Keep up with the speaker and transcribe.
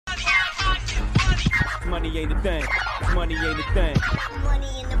Money ain't a thing. Money ain't a thing. Money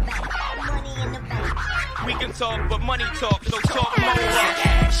in the bank. Money in the bank. We can talk, but money talk, so talk more.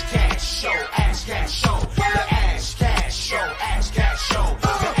 Ash Cash Show, Ash Cash Show, the Ash Cash Show, Ash Cash Show,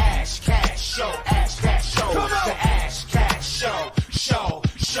 the Ash Cash Show, Ash Cash Show, the Ash Cash Show, show,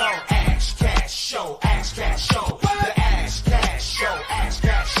 Ash Cash Show, Ash Cash Show, the Ash Cash Show, Ash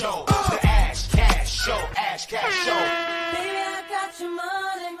Cash Show, the Ash Cash Show, Ash Cash Show. Baby, I got your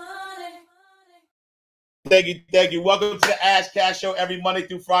money, money. Thank you. Welcome to the Ash Cash Show every Monday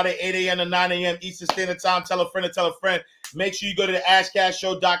through Friday, 8 a.m. to 9 a.m. Eastern Standard Time. Tell a friend to tell a friend. Make sure you go to the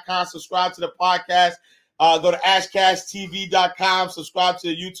AshCashShow.com, subscribe to the podcast. Go to AshCashTV.com, subscribe to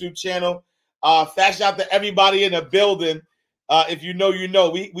the YouTube channel. Fast shout to everybody in the building. If you know, you know.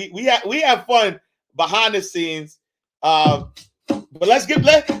 We have fun behind the scenes. But let's get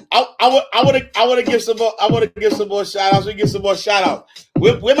I want to give some more. I want to give some more shout outs. We give some more shout outs.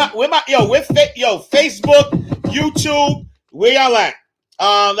 Facebook, YouTube, where y'all at?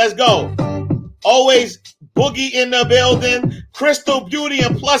 Let's go. Always Boogie in the building. Crystal Beauty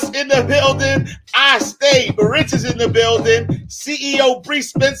and Plus in the building. I Stay Rich is in the building. CEO Bree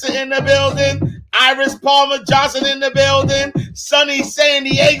Spencer in the building. Iris Palmer Johnson in the building. Sunny San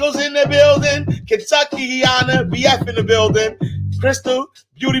Diego's in the building. Kentucky Guyana BF in the building. Crystal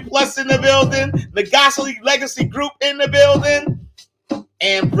Beauty Plus in the building. Nagasali Legacy Group in the building.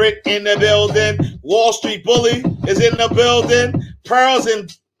 And Brick in the building. Wall Street Bully is in the building. Pearls in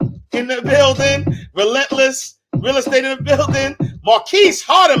the building. Relentless Real Estate in the building. Marquise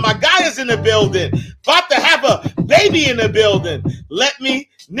Harden, my guy, is in the building. About to have a baby in the building.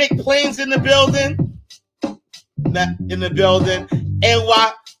 Nick Plains in the building. In the building.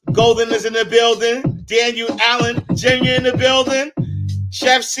 NY Golden is in the building. Daniel Allen Jr. in the building.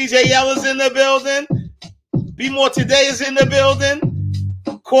 Chef CJL is in the building. Be More Today is in the building.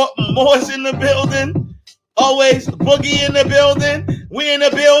 Courtney Moore is in the building. Always Boogie in the building. We in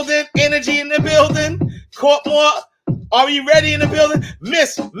the building. Energy in the building. Courtney Moore, are you ready in the building?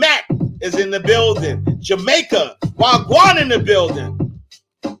 Miss Mac is in the building. Jamaica Wagwan in the building.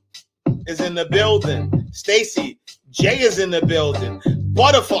 Is in the building. Stacy J is in the building.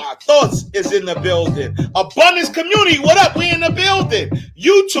 Butterfly Thoughts is in the building. Abundance Community, what up? We in the building.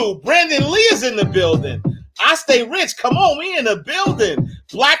 YouTube, Brandon Lee is in the building. I Stay Rich, come on, we in the building.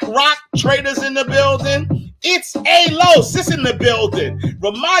 Black Rock Traders in the building. It's A-Lo, sis in the building.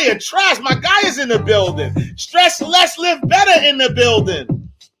 Ramaya Trash, my guy is in the building. Stress Less, Live Better in the building.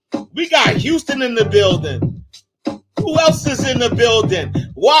 We got Houston in the building. Who else is in the building?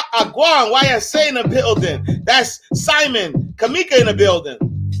 Aguan, YSA in the building. That's Simon, Kamika in the building.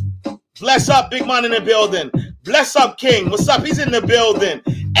 Bless up, Big Man in the building. Bless up, King. What's up? He's in the building.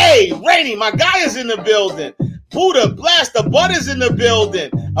 Hey, Rainy, my guy is in the building. Buddha Blast, the Bud is in the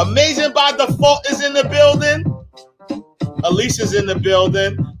building. Amazing by Default is in the building. Alicia's in the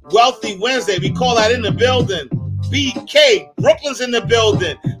building. Wealthy Wednesday, we call that in the building. BK, Brooklyn's in the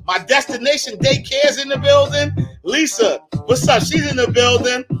building. My Destination Daycare is in the building. Lisa, what's up? She's in the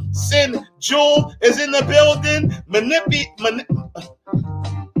building. Sin Jewel is in the building.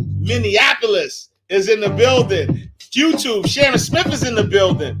 Minneapolis is in the building. YouTube, Sharon Smith is in the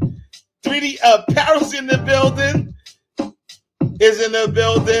building. 3D Apparel's in the building. Is in the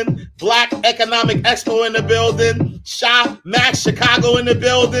building. Black Economic Expo in the building. Sha Max Chicago in the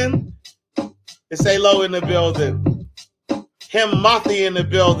building. It's A-Lo in the building. Him Mothi in the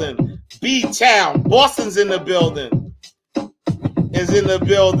building. B-Town, Boston's in the building. Is in the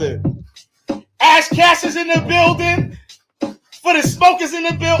building. Ash Cash is in the building. For the Smokers in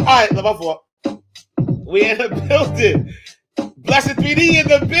the building. All right, my fault. We in the building. Blessed 3D in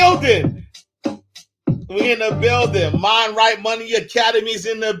the building. We in the building. Mind Right Money Academy's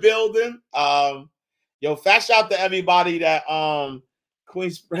in the building. Fast shout to everybody that Queen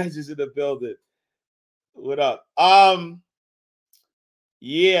Spreads is in the building. What up?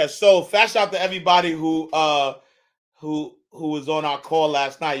 Yeah, so fast shout to everybody who was on our call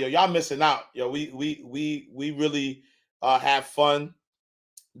last night. Yo, y'all missing out. Yo, we really have fun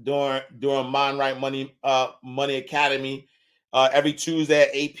during Mind Right Money Academy every Tuesday at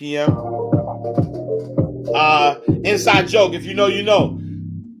 8 p.m. Inside joke, if you know, you know.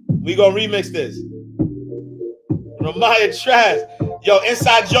 We gonna remix this. Ramaya Trash. Yo,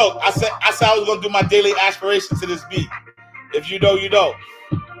 inside joke. I said I was gonna do my daily aspiration to this beat. If you know, you know.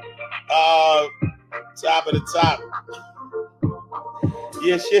 Top of the top.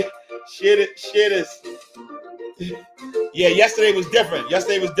 Yeah, shit is. Yeah, yesterday was different.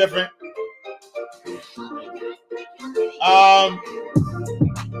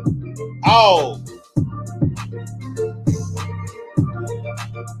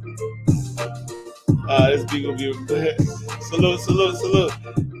 This beat gonna be salute.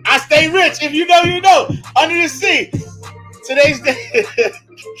 I stay rich. If you know, you know. Under the sea. Today's day.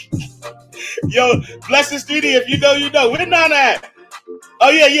 Yo, Blessings 3D. If you know, you know. Where Nana at? Oh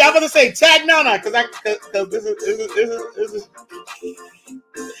yeah. I'm about to say tag Nana because this is.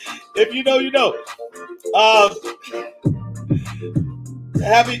 If you know, you know.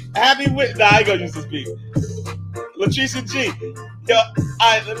 Happy with. Nah, I ain't gonna use this beat. Latricia G. Yo,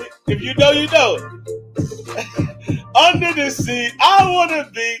 if you know, you know. Under the sea, I wanna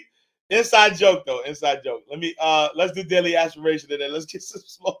be. Inside joke though. Inside joke. Let's do daily aspiration and then let's get some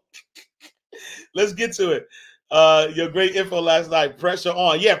smoke. Let's get to it. Your great info last night. Pressure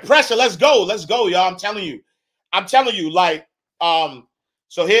on. Yeah, pressure. Let's go, y'all. I'm telling you. Like,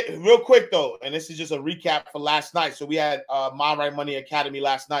 so here, real quick though, and this is just a recap for last night. So we had Mind Right Money Academy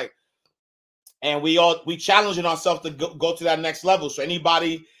last night. And we challenging ourselves to go to that next level. So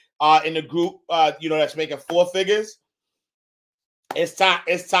anybody in the group, that's making 4 figures, it's time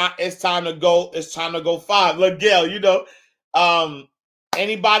to go. It's time to go 5. Look, Gail,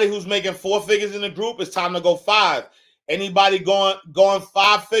 anybody who's making 4 figures in the group, it's time to go 5. Anybody going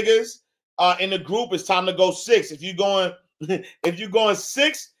 5 figures in the group, it's time to go 6. If you're going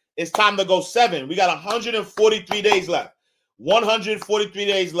 6, it's time to go 7. We got 143 days left. 143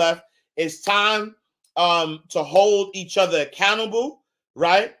 days left. It's time to hold each other accountable,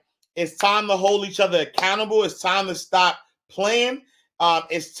 right? It's time to hold each other accountable. It's time to stop playing.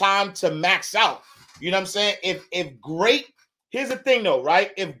 It's time to max out. You know what I'm saying? If great, here's the thing though,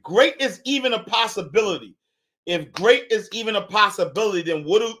 right? If great is even a possibility, then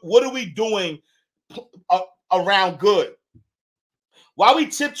what are we doing around good? Why we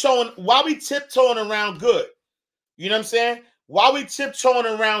tiptoeing around good? You know what I'm saying? Why we tiptoeing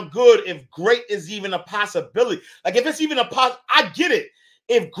around good if great is even a possibility? Like if it's even I get it.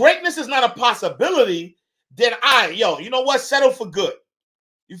 If greatness is not a possibility, then you know what? Settle for good.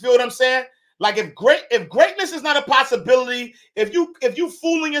 You feel what I'm saying? Like if greatness is not a possibility, if you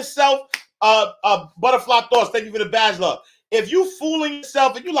fooling yourself, Butterfly Thoughts, thank you for the badge love. If you fooling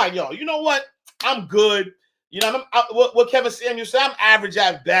yourself and you like, yo, you know what? I'm good. You know what Kevin Samuel said, I'm average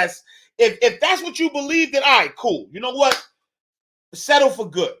at best. If that's what you believe, then all right, cool. You know what? Settle for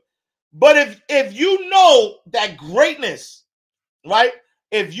good. But if you know that greatness, right?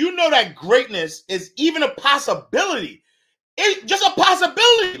 If you know that greatness is even a possibility, it's just a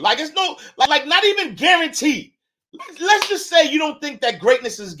possibility. Like it's no, like not even guaranteed. Let's just say you don't think that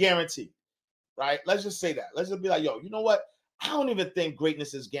greatness is guaranteed, right? Let's just say that. Let's just be like, yo, you know what? I don't even think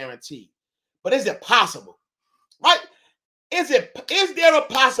greatness is guaranteed. But is it possible? Right? Is there a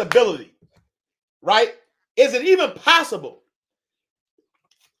possibility? Right? Is it even possible?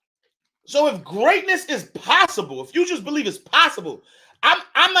 So if greatness is possible, if you just believe it's possible,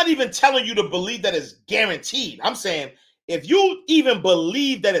 I'm not even telling you to believe that it's guaranteed. I'm saying if you even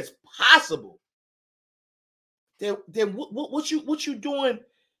believe that it's possible, then what you doing?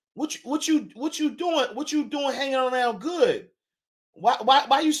 What you doing hanging around good? Why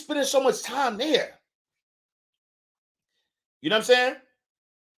are you spending so much time there? You know what I'm saying?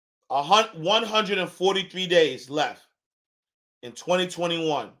 143 days left in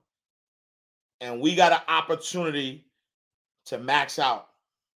 2021. And we got an opportunity to max out.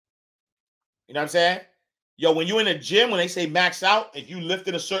 You know what I'm saying? Yo, when you're in the gym, when they say max out, if you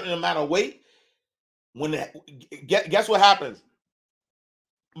lifted a certain amount of weight, guess what happens?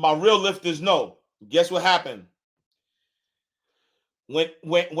 My real lifters know. Guess what happened?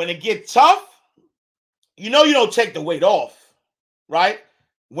 When it gets tough, you know you don't take the weight off, right?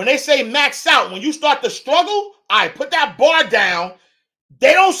 When they say max out, when you start to struggle, all right, put that bar down.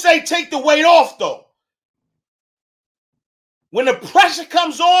 They don't say take the weight off, though. When the pressure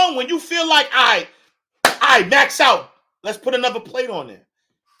comes on, when you feel like, all right, max out. Let's put another plate on there.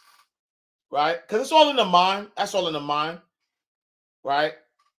 Right? Because it's all in the mind. That's all in the mind. Right?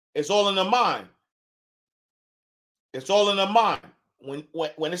 It's all in the mind. It's all in the mind.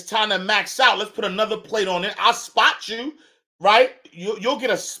 When it's time to max out, let's put another plate on it. I'll spot you, right? You'll get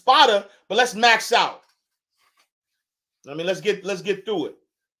a spotter, but let's max out. I mean, let's get through it.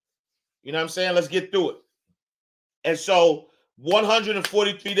 You know what I'm saying? Let's get through it. And so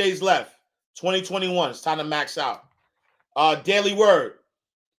 143 days left. 2021. It's time to max out. Daily Word.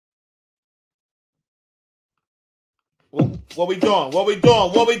 What we doing? What we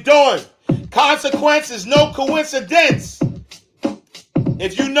doing? What we doing? Consequence is no coincidence.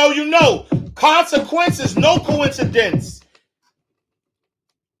 If you know, you know. Consequence is no coincidence.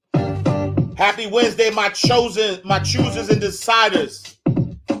 Happy Wednesday, my choosers and deciders.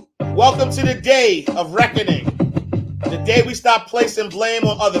 Welcome to the day of reckoning. The day we stop placing blame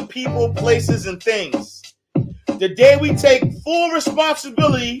on other people, places, and things. The day we take full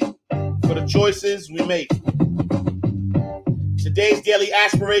responsibility for the choices we make. Today's daily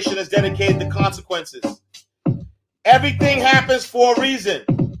aspiration is dedicated to consequences. Everything happens for a reason.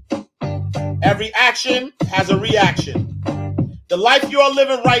 Every action has a reaction. The life you are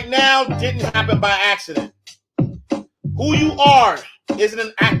living right now didn't happen by accident. Who you are isn't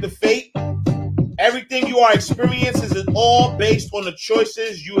an act of fate. Everything you are experiencing is all based on the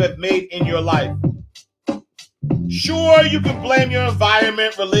choices you have made in your life. Sure, you can blame your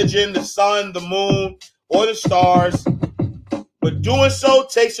environment, religion, the sun, the moon, or the stars, but doing so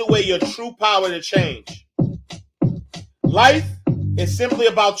takes away your true power to change. Life is simply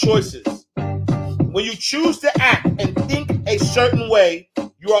about choices. When you choose to act and think a certain way,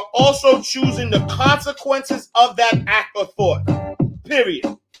 you are also choosing the consequences of that act or thought. Period.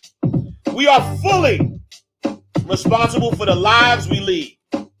 We are fully responsible for the lives we lead.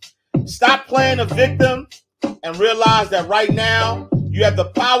 Stop playing a victim and realize that right now you have the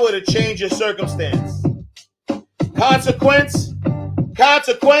power to change your circumstance. Consequence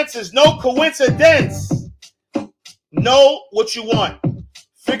is no coincidence. Know what you want.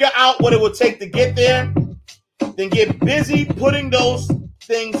 Figure out what it will take to get there. Then get busy putting those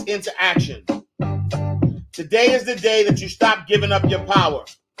things into action. Today is the day that you stop giving up your power.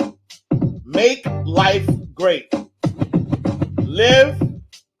 Make life great. Live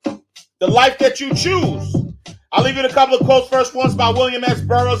the life that you choose. I'll leave you with a couple of quotes. First one's by William S.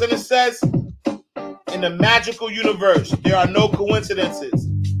 Burroughs, and it says, in the magical universe, there are no coincidences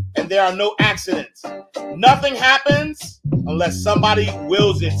and there are no accidents. Nothing happens unless somebody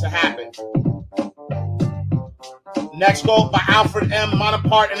wills it to happen. Next quote by Alfred M.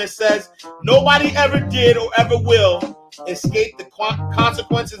 Bonaparte, and it says, nobody ever did or ever will escape the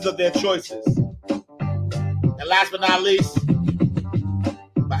consequences of their choices. And last but not least,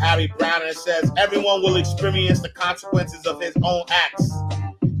 by Harry Brown, and it says, everyone will experience the consequences of his own acts.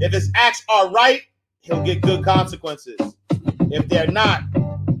 If his acts are right, he'll get good consequences. If they're not,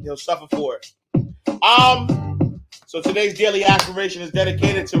 he'll suffer for it. So today's daily aspiration is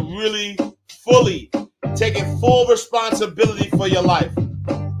dedicated to really fully taking full responsibility for your life.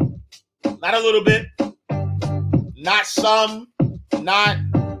 Not a little bit, not some, not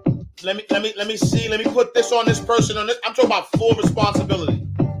let me see, let me put this on this person on this. I'm talking about full responsibility.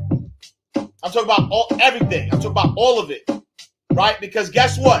 I'm talking about everything. I'm talking about all of it. Right? Because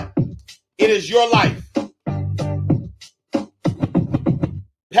guess what? It is your life.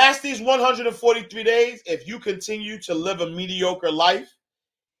 Past these 143 days, if you continue to live a mediocre life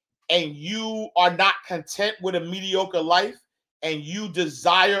and you are not content with a mediocre life and you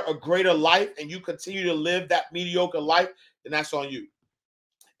desire a greater life and you continue to live that mediocre life, then that's on you.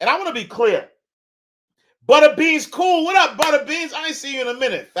 And I want to be clear. Butterbean's cool. What up, Butterbeans? I ain't see you in a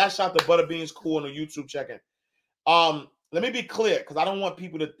minute. Fast shout to Butterbean's cool on the YouTube check-in. Let me be clear, because I don't want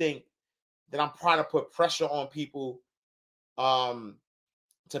people to think that I'm trying to put pressure on people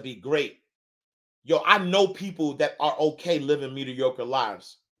to be great. Yo, I know people that are okay living mediocre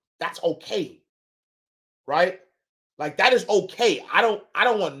lives. That's okay. Right? Like, that is okay. I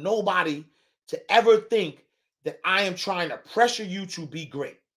don't want nobody to ever think that I am trying to pressure you to be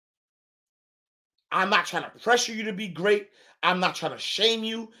great. I'm not trying to pressure you to be great. I'm not trying to shame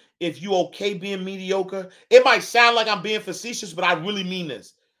you if you okay being mediocre. It might sound like I'm being facetious, but I really mean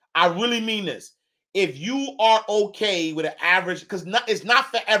this. I really mean this. If you are okay with an average, because it's not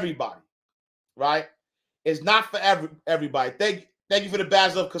for everybody, right? It's not for everybody. Thank you for the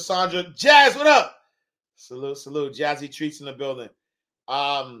badge of Cassandra. Jazz, what up? Salute. Jazzy Treats in the building.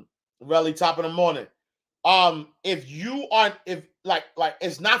 Relly, top of the morning. If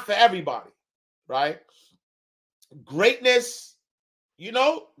it's not for everybody, right? Greatness,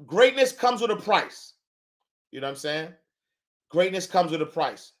 greatness comes with a price. You know what I'm saying? Greatness comes with a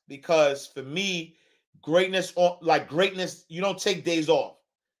price, because for me, greatness, you don't take days off,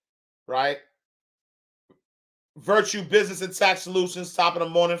 right? Virtue Business and Tax Solutions, top of the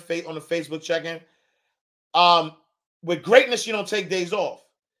morning, on the Facebook check-in. With greatness, you don't take days off,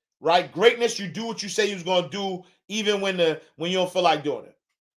 right? Greatness, you do what you say you was going to do, even when you don't feel like doing it.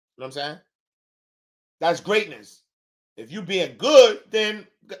 You know what I'm saying? That's greatness. If you being good, then,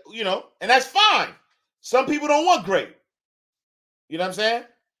 and that's fine. Some people don't want great. You know what I'm saying?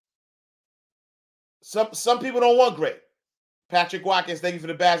 Some people don't want great. Patrick Watkins, thank you for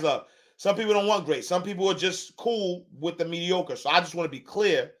the badge love. Some people don't want great. Some people are just cool with the mediocre. So I just want to be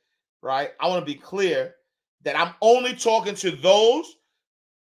clear, right? I want to be clear that I'm only talking to those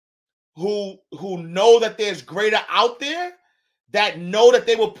who know that there's greater out there, that know that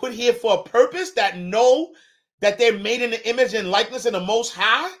they were put here for a purpose, that know that they're made in the image and likeness of the Most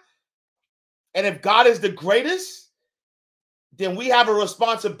High, and if God is the greatest, then we have a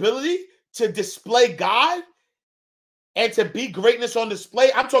responsibility to display God and to be greatness on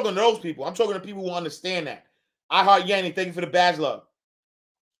display. I'm talking to those people. I'm talking to people who understand that. I Heart Yanni, thank you for the badge, love.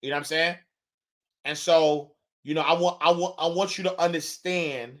 You know what I'm saying? And so, you know, I want you to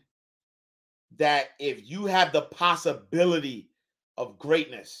understand that if you have the possibility of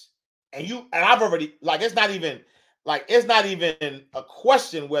greatness, and I've already, like, it's not even a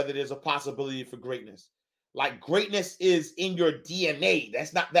question whether there's a possibility for greatness. Like, greatness is in your DNA.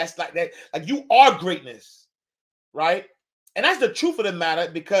 That's like that. Like, you are greatness, right? And that's the truth of the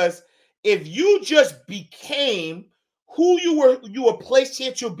matter, because if you just became who you were placed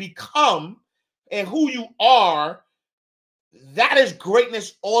here to become, and who you are, that is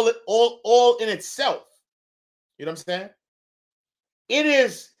greatness all in itself. You know what I'm saying? It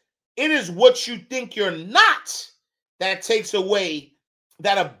is what you think you're not that takes away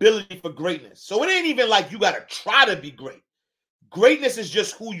that ability for greatness. So it ain't even like you got to try to be great. Greatness is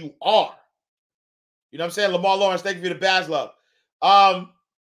just who you are. You know what I'm saying? Lamar Lawrence, thank you for the badge, love. But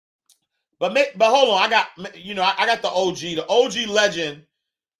hold on, I got the OG. The OG legend.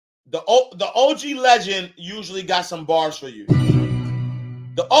 The OG legend usually got some bars for you.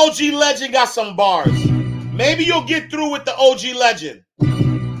 The OG legend got some bars. Maybe you'll get through with the OG legend.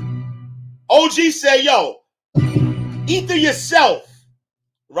 OG say, yo, either yourself,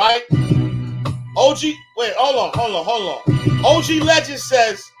 right? OG, wait, hold on. OG legend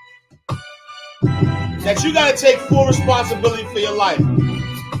says that you got to take full responsibility for your life.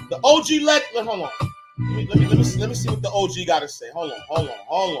 The OG legend, hold on. Let me see what the OG got to say. Hold on.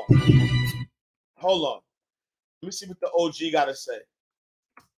 Let me see what the OG got to say.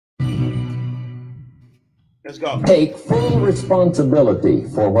 Let's go. Take full responsibility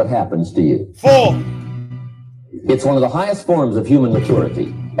for what happens to you. Full. It's one of the highest forms of human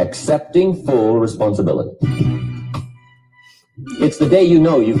maturity, accepting full responsibility. It's the day you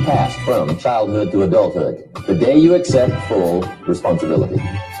know you've passed from childhood to adulthood, the day you accept full responsibility.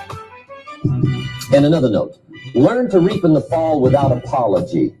 And another note, learn to reap in the fall without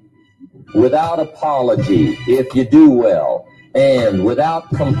apology. Without apology if you do well, and without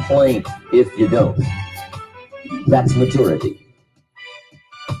complaint if you don't. That's maturity.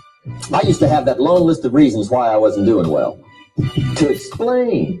 I used to have that long list of reasons why I wasn't doing well. To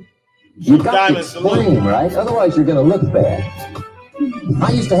explain. You've got to explain, right? Otherwise you're going to look bad.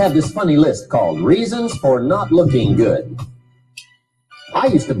 I used to have this funny list called Reasons for Not Looking Good. I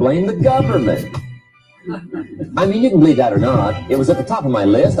used to blame the government. I mean, you can believe that or not. It was at the top of my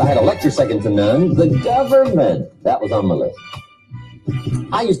list. I had a lecture second to none. The government. That was on my list.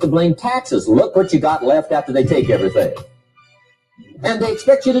 I used to blame taxes. Look what you got left after they take everything. And they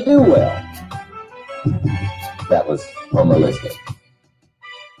expect you to do well. That was on my list.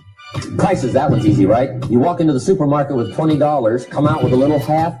 Prices, that one's easy, right? You walk into the supermarket with $20, come out with a little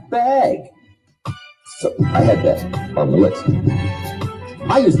half bag. So I had that on the list.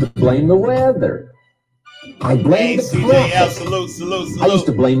 I used to blame the weather. I blamed the traffic. Salute. I used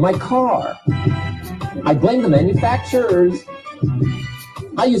to blame my car. I blamed the manufacturers.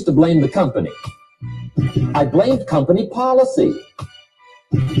 I used to blame the company. I blamed company policy.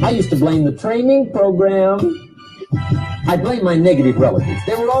 I used to blame the training program. I blamed my negative relatives.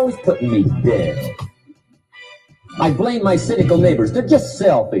 They were always putting me down. I blamed my cynical neighbors. They're just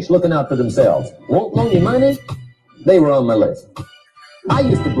selfish, looking out for themselves. Won't loan you money? They were on my list. I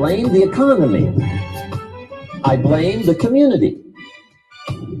used to blame the economy. I blamed the community.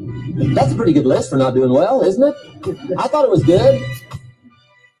 That's a pretty good list for not doing well, isn't it? I thought it was good.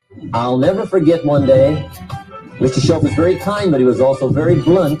 I'll never forget one day. Mr. Shelf was very kind, but he was also very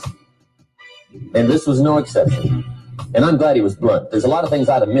blunt. And this was no exception. And I'm glad he was blunt. There's a lot of things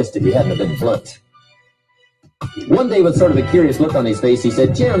I'd have missed if he hadn't been blunt. One day, with sort of a curious look on his face, he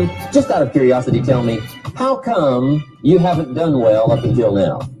said, Jim, just out of curiosity, tell me, how come you haven't done well up until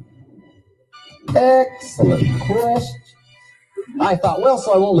now? Excellent question. I thought, well,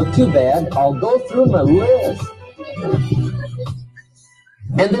 so I won't look too bad, I'll go through my list.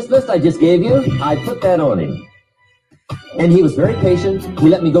 And this list I just gave you, I put that on him. And he was very patient. He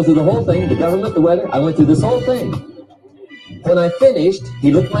let me go through the whole thing, the government, the weather. I went through this whole thing. When I finished,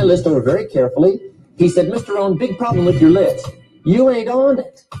 he looked my list over very carefully. He said, Mr. Rohn, big problem with your list. You ain't on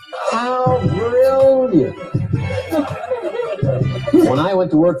it. How brilliant. When I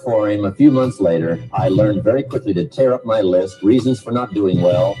went to work for him a few months later, I learned very quickly to tear up my list, reasons for not doing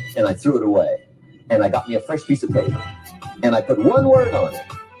well, and I threw it away. And I got me a fresh piece of paper. And I put one word on it.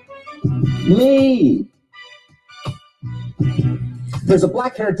 Me. There's a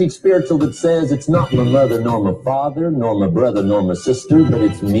Black Heritage spiritual that says it's not my mother nor my father, nor my brother nor my sister, but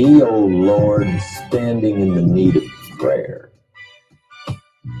it's me, oh Lord, standing in the need of prayer.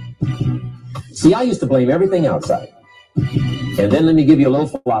 See, I used to blame everything outside. And then let me give you a little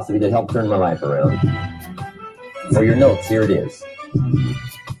philosophy that helped turn my life around. For your notes, here it is.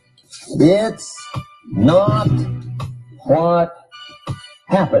 It's not what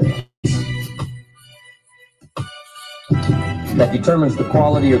happens that determines the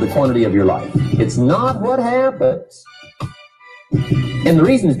quality or the quantity of your life. It's not what happens. And the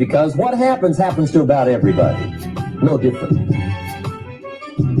reason is because what happens to about everybody. No different.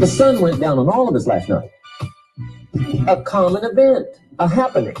 The sun went down on all of us last night. A common event, a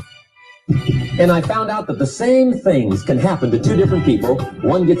happening. And I found out that the same things can happen to two different people.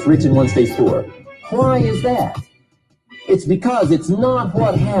 One gets rich and one stays poor. Why is that? It's because it's not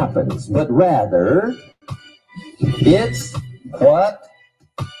what happens, but rather it's what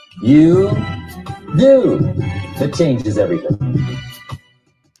you do that changes everything.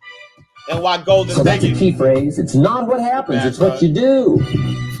 And why Golden So that's a Diggy? key phrase. It's not what happens, it's what you do.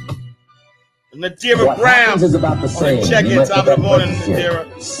 Nadira What Brown. happens is about the same. Check You it, might top put of the that morning, emphasis in.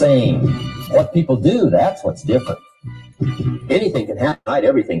 Nadira. Same. What people do, that's what's different. Anything can happen, right?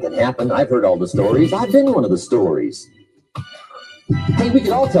 Everything can happen. I've heard all the stories. I've been one of the stories. Hey, we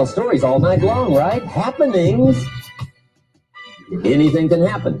could all tell stories all night long, right? Happenings. Anything can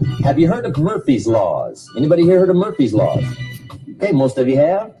happen. Have you heard of Murphy's Laws? Anybody here heard of Murphy's Laws? Okay, most of you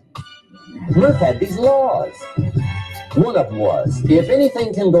have. Murph had these laws. One of them was, if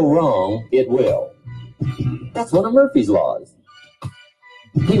anything can go wrong, it will. That's one of Murphy's Laws.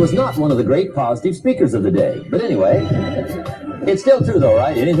 He was not one of the great positive speakers of the day. But anyway, it's still true though,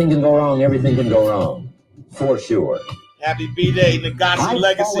 right? Anything can go wrong, everything can go wrong. For sure. Happy B-Day, Nagashi I've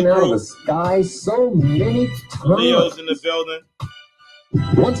Legacy fallen out of the Group. sky so many Leo's times. in the building.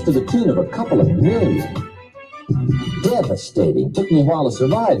 Once to the tune of a couple of million. Devastating. Took me a while to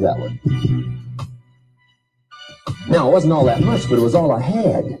survive that one. Now, it wasn't all that much, but it was all I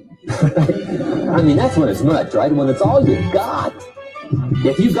had. I mean, that's when it's much, right? When it's all you got.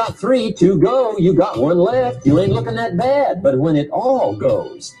 If you got 3 to go, you got 1 left. You ain't looking that bad. But when it all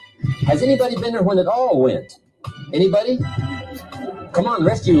goes, has anybody been there when it all went? Anybody? Come on, the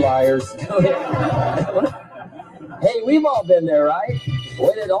rest of you liars. Hey, we've all been there, right?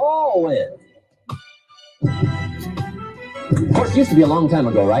 When it all went. Of course, it used to be a long time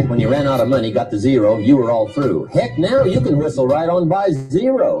ago, right? When you ran out of money, got to 0, you were all through. Heck, now you can whistle right on by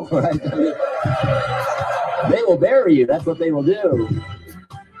 0, right? I mean, they will bury you. That's what they will do.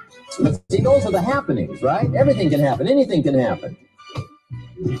 But see, those are the happenings, right? Everything can happen. Anything can happen.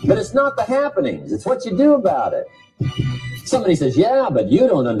 But it's not the happenings. It's what you do about it. Somebody says, yeah, but you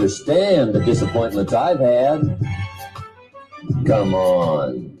don't understand the disappointments I've had. Come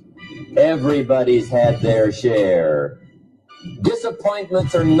on. Everybody's had their share.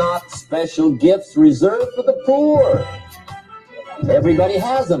 Disappointments are not special gifts reserved for the poor. Everybody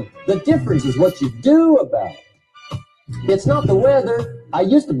has them. The difference is what you do about it. It's not the weather. I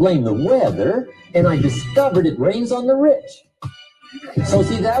used to blame the weather, and I discovered it rains on the rich. So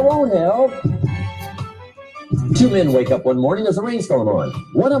see, that won't help. 2 men wake up one morning, there's a rainstorm on.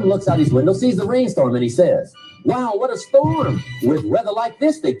 One of them looks out his window, sees the rainstorm, and he says, wow, what a storm. With weather like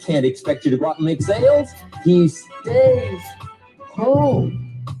this, they can't expect you to go out and make sales. He stays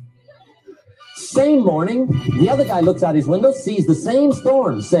home. Same morning, the other guy looks out his window, sees the same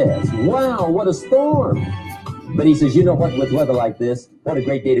storm, says, wow, what a storm. But he says, you know what, with weather like this, what a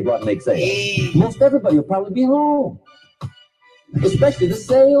great day to go out and make sales. Most everybody will probably be home. Especially the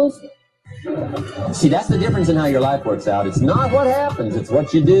sales. See, that's the difference in how your life works out. It's not what happens, it's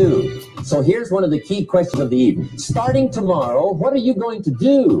what you do. So here's one of the key questions of the evening. Starting tomorrow, what are you going to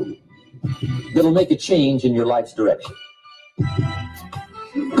do that'll make a change in your life's direction?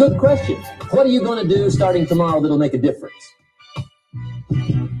 Good question. What are you going to do starting tomorrow that'll make a difference?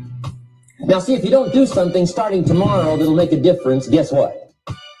 Now, see, if you don't do something starting tomorrow that'll make a difference, guess what?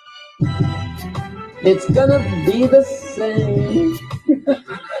 It's gonna be the same.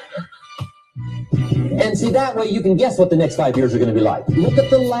 And see, that way you can guess what the next 5 years are going to be like. Look at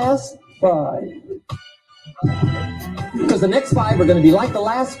the last 5. Because the next 5 are going to be like the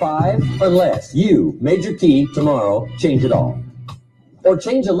last 5 unless you, major key, tomorrow, change it all. Or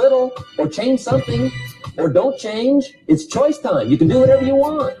change a little, or change something, or don't change. It's choice time. You can do whatever you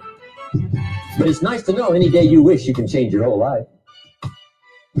want. But it's nice to know any day you wish you can change your whole life.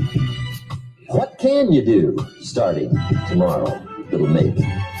 What can you do starting tomorrow that'll make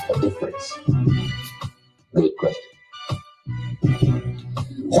a difference? Good question.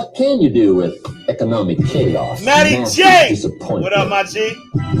 What can you do with economic chaos, Matty massive J! disappointment. What up, my G?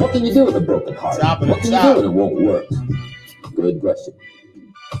 What can you do with a broken heart? Top of the What can top. you do when it won't work? Good question.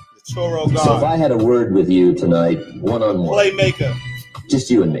 The Toro So if God. I had a word with you tonight, one-on-one, Playmaker. just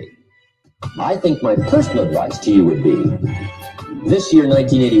you and me, I think my personal advice to you would be, this year,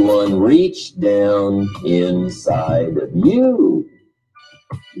 1981, reach down inside of you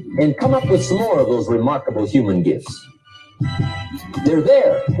and come up with some more of those remarkable human gifts. They're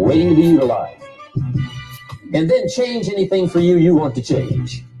there, waiting to be utilized. And then change anything for you you want to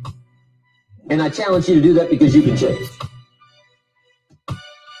change. And I challenge you to do that because you can change.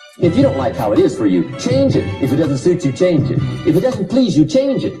 If you don't like how it is for you, change it. If it doesn't suit you, change it. If it doesn't please you,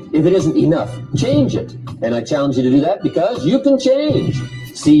 change it. If it isn't enough, change it. And I challenge you to do that because you can change.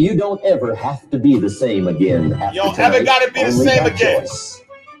 See, you don't ever have to be the same again after You don't tonight. ever gotta be the Only same by again. choice.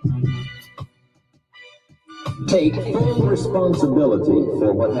 Take full responsibility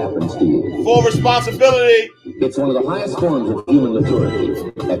for what happens to you. Full responsibility. It's one of the highest forms of human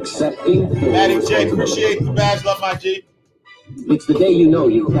maturity. Accepting full Matty J, responsibility. appreciate the badge. Love my G. It's the day you know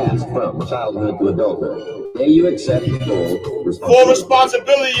you've passed from childhood to adulthood. The day you accept full Full responsibility.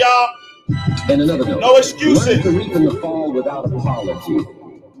 responsibility, y'all. And another note. No excuses. Learn to reap in the fall without apology.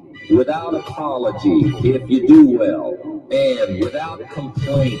 Without apology if you do well. And without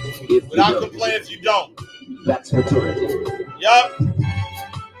complaint if you Without don't. complaining if you don't. That's maturity. Yup.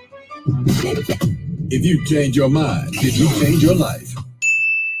 If you change your mind, did you change your life?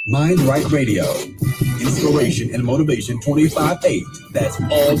 Mind Right Radio. Inspiration and motivation 25/8. That's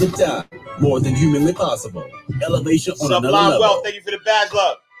all the time. More than humanly possible. Elevation on another Sublime level. Wealth, thank you for the badge,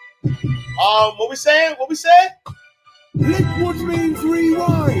 love. What we saying? What we saying? Liquid means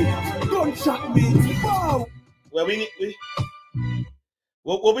rewind. Gunshot means bow. Well,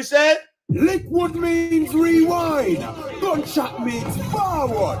 what we said? Liquid means rewind. Gunshot means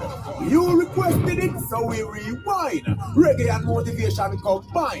forward. You requested it, so we rewind. Reggae and motivation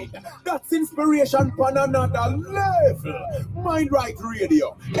combined. That's inspiration on another level. Mind Right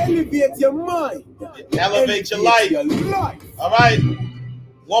Radio. Elevate your mind. Elevate your life. Your life. All right.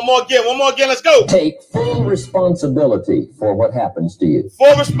 One more again. Let's go. Take full responsibility for what happens to you.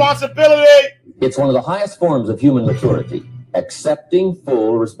 Full responsibility. It's one of the highest forms of human maturity. Accepting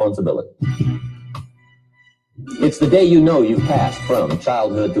full responsibility. It's the day you know you've passed from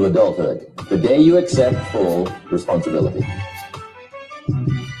childhood to adulthood. The day you accept full responsibility.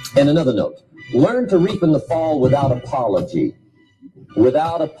 And another note. Learn to reap in the fall without apology.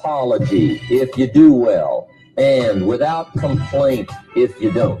 Without apology if you do well. And without complaint if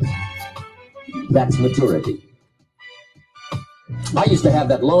you don't. That's maturity. I used to have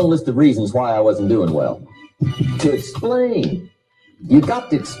that long list of reasons why I wasn't doing well. To explain. You got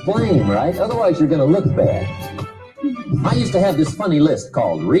to explain, right? Otherwise you're going to look bad. I used to have this funny list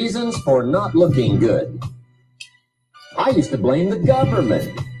called Reasons for Not Looking Good. I used to blame the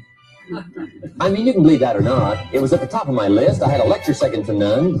government. I mean, you can believe that or not. It was at the top of my list. I had a lecture second to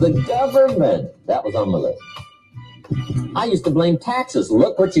none. The government. That was on my list. I used to blame taxes.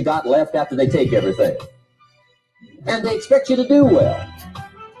 Look what you got left after they take everything. And they expect you to do well.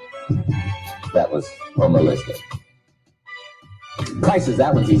 That was on my list. Prices,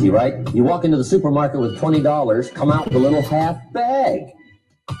 that one's easy, right? You walk into the supermarket with $20, come out with a little half bag.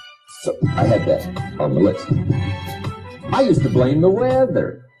 So I had that on the list. I used to blame the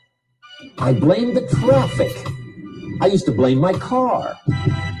weather. I blamed the traffic. I used to blame my car.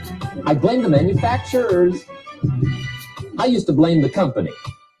 I blamed the manufacturers. I used to blame the company.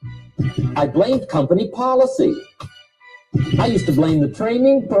 I blamed company policy. I used to blame the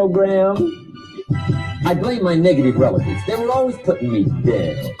training program. I blame my negative relatives. They were always putting me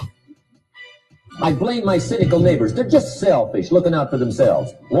down. I blame my cynical neighbors. They're just selfish, looking out for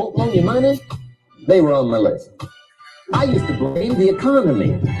themselves. Won't loan you money? They were on my list. I used to blame the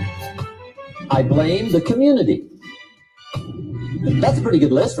economy. I blame the community. That's a pretty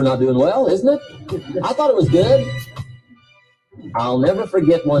good list for not doing well, isn't it? I thought it was good. I'll never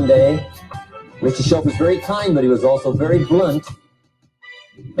forget one day. Mr. Shope was very kind, but he was also very blunt.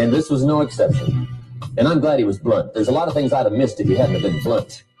 And this was no exception. And I'm glad he was blunt. There's a lot of things I'd have missed if he hadn't have been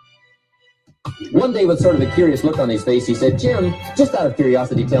blunt. One day, with sort of a curious look on his face, he said, Jim, just out of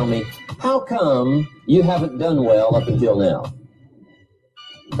curiosity, tell me, how come you haven't done well up until now?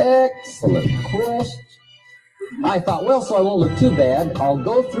 Excellent question. I thought, well, so I won't look too bad, I'll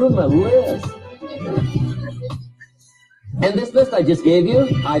go through my list. And this list I just gave you,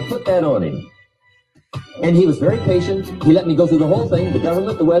 I put that on him. And he was very patient. He let me go through the whole thing, the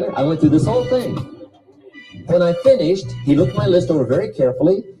government, the weather. I went through this whole thing. When I finished, he looked my list over very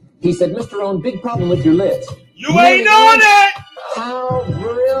carefully. He said, Mr. Rohn, big problem with your list. You ain't on it! How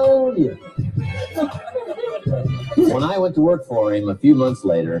brilliant. When I went to work for him a few months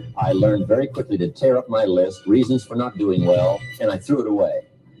later, I learned very quickly to tear up my list, reasons for not doing well, and I threw it away.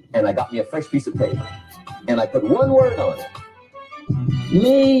 And I got me a fresh piece of paper. And I put one word on it.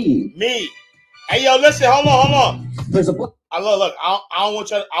 Me. Me. Hey, yo, listen, hold on. There's a book. Look, I don't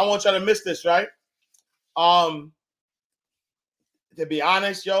want y'all to miss this, right? To be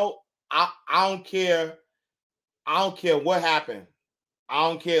honest, yo, I don't care. I don't care what happened. I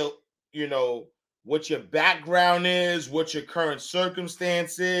don't care, you know, what your background is, what your current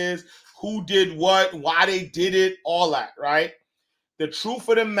circumstance is, who did what, why they did it, all that, right? The truth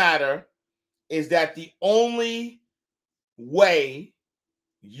of the matter is that the only way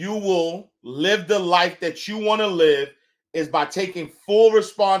you will live the life that you want to live is by taking full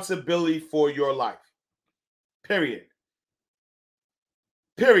responsibility for your life. Period.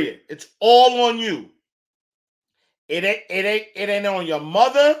 It's all on you. It ain't on your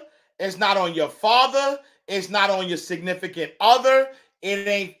mother. It's not on your father. It's not on your significant other. It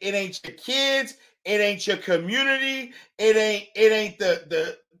ain't your kids. It ain't your community. It ain't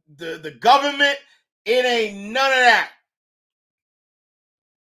the government. It ain't none of that.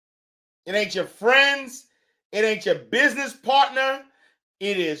 It ain't your friends. It ain't your business partner.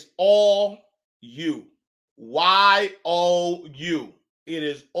 It is all you. Y-O-U. It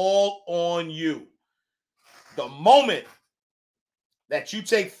is all on you. The moment that you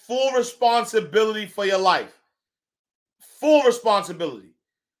take full responsibility for your life, full responsibility,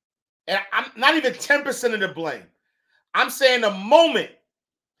 and I'm not even 10% of the blame. I'm saying the moment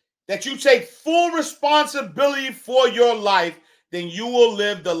that you take full responsibility for your life, then you will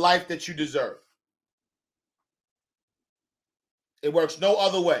live the life that you deserve. It works no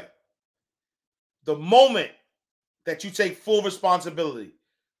other way. The moment that you take full responsibility,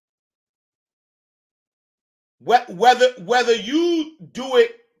 whether you do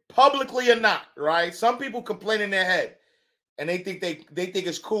it publicly or not, right? Some people complain in their head, and they think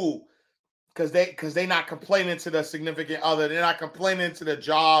it's cool because they're not complaining to the significant other, they're not complaining to the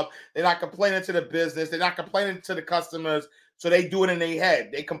job, they're not complaining to the business, they're not complaining to the customers. So they do it in their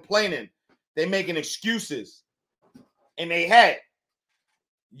head. They complaining, they making excuses in their head.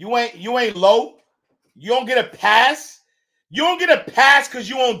 You ain't low. You don't get a pass. You don't get a pass because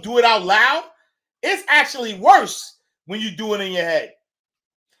you won't do it out loud. It's actually worse when you do it in your head.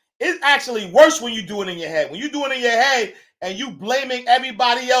 It's actually worse when you do it in your head. When you do it in your head and you blaming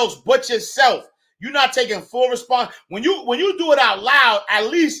everybody else but yourself, you're not taking full response. When you do it out loud, at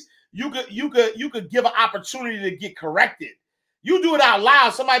least you could give an opportunity to get corrected. You do it out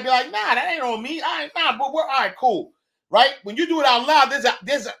loud, somebody be like, nah, that ain't on me. But we're all right, cool. Right? When you do it out loud,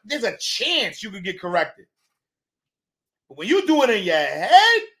 there's a chance you could get corrected. But when you do it in your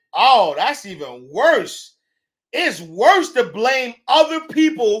head, oh, that's even worse. It's worse to blame other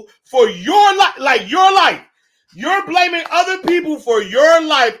people for your life, like your life. You're blaming other people for your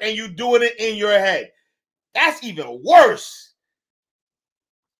life and you doing it in your head. That's even worse.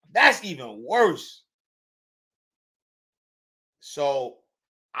 That's even worse. So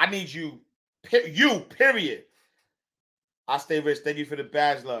I need you, period. I Stay Rich, thank you for the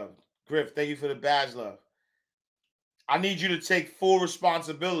badge, love. Griff, thank you for the badge, love. I need you to take full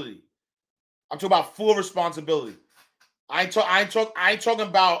responsibility. I'm talking about full responsibility. I ain't talking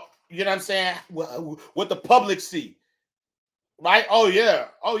about, you know what I'm saying, what the public see. Right? Oh yeah.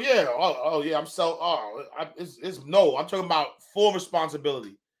 I'm talking about full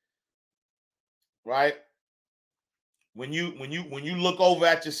responsibility. Right? When you look over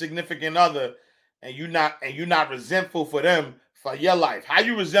at your significant other and you're not resentful for them for your life. How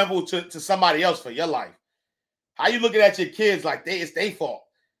you resentful to somebody else for your life? How you looking at your kids like it's their fault?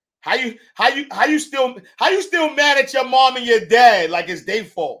 How you still mad at your mom and your dad like it's their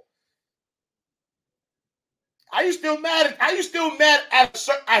fault? How you still mad at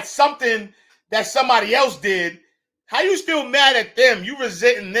something that somebody else did? How you still mad at them? You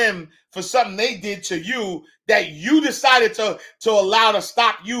resenting them for something they did to you that you decided to allow to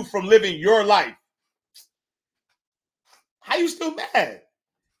stop you from living your life. How you still mad?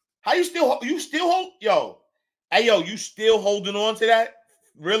 How you still hold? You still holding on to that?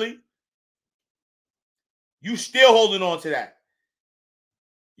 Really? You still holding on to that?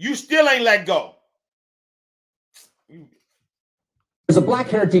 You still ain't let go. There's a Black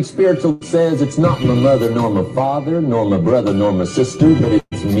Heritage spiritual that says it's not my mother nor my father nor my brother nor my sister, but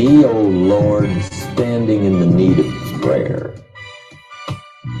it's me, oh Lord, standing in the need of prayer.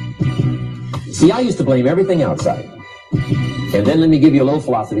 See, I used to blame everything outside. And then let me give you a little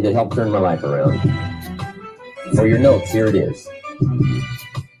philosophy that helped turn my life around. For your notes, here it is.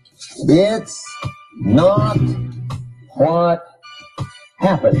 It's not what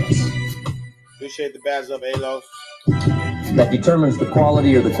happens. Appreciate the badge up, Alo. that determines the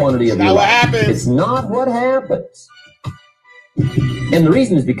quality or the quantity of Not your what life. happens. It's not what happens. And the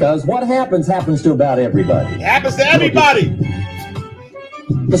reason is because what happens to about everybody. It happens to everybody.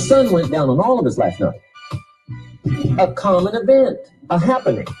 The sun went down on all of us last night. A common event, a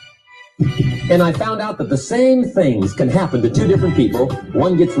happening. And I found out that the same things can happen to two different people.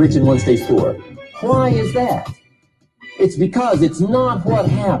 One gets rich and one stays poor. Why is that? It's because it's not what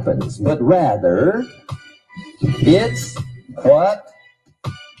happens, but rather it's what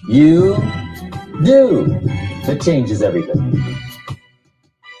you do that changes everything.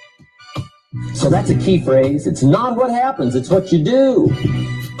 So that's a key phrase. It's not what happens, it's what you do.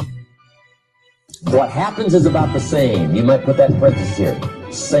 What happens is about the same. You might put that in parentheses here.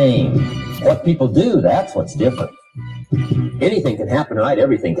 Same. What people do, that's what's different. Anything can happen, right?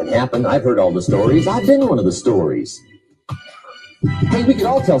 Everything can happen. I've heard all the stories. I've been one of the stories. Hey, we could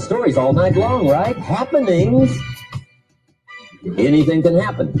all tell stories all night long, right? Happenings. Anything can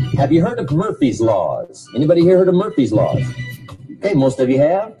happen. Have you heard of Murphy's Laws? Anybody here heard of Murphy's Laws? Okay, most of you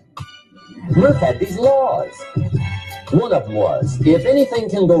have. Murph had these laws. One of them was, if anything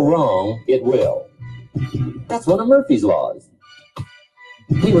can go wrong, it will. That's one of Murphy's Laws.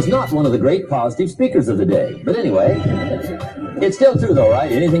 He was not one of the great positive speakers of the day. But anyway, it's still true though,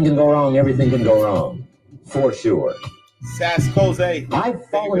 right? Anything can go wrong, everything can go wrong. For sure. Sass Jose. I've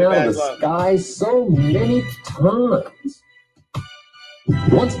fallen out of the sky so many times.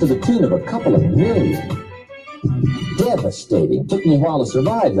 Once to the tune of a couple of million. Devastating. Took me a while to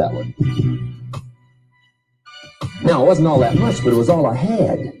survive that one. Now, it wasn't all that much, but it was all I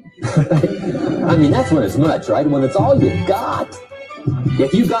had. I mean, that's when it's much, right? When it's all you got.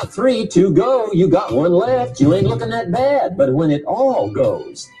 If you got 3, 2 go, you got 1 left, you ain't looking that bad. But when it all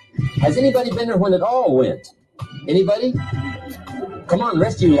goes, has anybody been there when it all went? Anybody? Come on,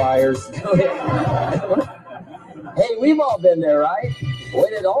 rest you liars. Go ahead. Hey, we've all been there, right?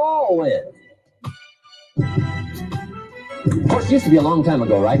 When it all went. Of course, it used to be a long time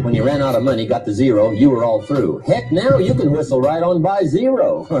ago, right? When you ran out of money, got to 0, you were all through. Heck, now you can whistle right on by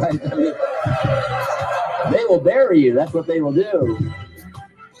 0, right? I mean, they will bury you. That's what they will do.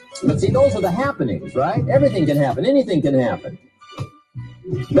 But see, those are the happenings, right? Everything can happen. Anything can happen.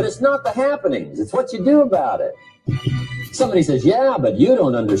 But it's not the happenings. It's what you do about it. Somebody says, yeah, but you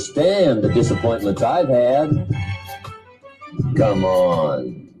don't understand the disappointments I've had. Come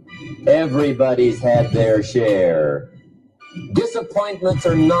on. Everybody's had their share. Disappointments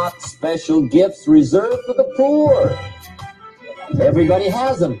are not special gifts reserved for the poor. Everybody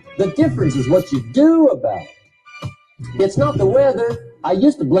has them. The difference is what you do about it. It's not the weather. I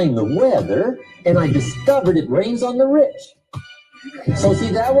used to blame the weather, and I discovered it rains on the rich. So see,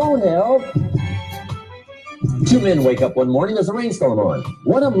 that won't help. 2 men wake up one morning, there's a rainstorm on.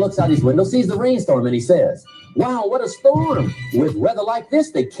 One of them looks out his window, sees the rainstorm, and he says, wow, what a storm. With weather like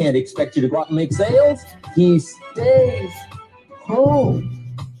this, they can't expect you to go out and make sales. He stays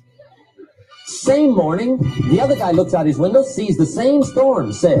home. Same morning, the other guy looks out his window, sees the same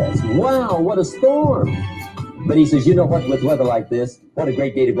storm, says, wow, what a storm. But he says, you know what, with weather like this, what a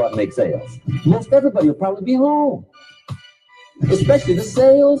great day to go out and make sales. Most everybody will probably be home. Especially the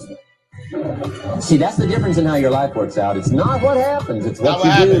sales. See, that's the difference in how your life works out. It's not what happens, it's what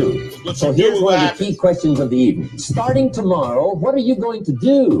you do. So here's one of the key questions of the evening. Starting tomorrow, what are you going to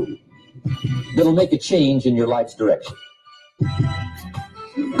do that'll make a change in your life's direction?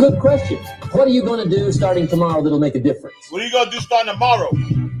 Good question. What are you going to do starting tomorrow that'll make a difference? What are you going to do starting tomorrow?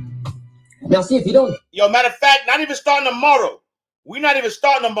 Now, see, if you don't... Yo, matter of fact, not even starting tomorrow. We're not even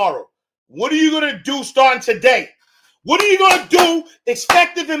starting tomorrow. What are you going to do starting today? What are you going to do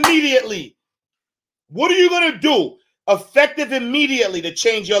effective immediately? What are you going to do effective immediately to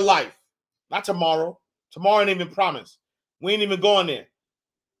change your life? Not tomorrow. Tomorrow ain't even promised. We ain't even going there.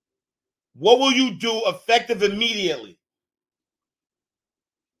 What will you do effective immediately?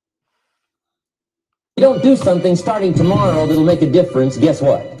 If you don't do something starting tomorrow that'll make a difference, guess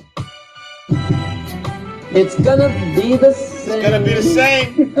what? It's gonna be the same. It's gonna be the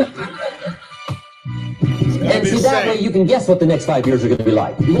same. And see, that way you can guess what the next 5 years are going to be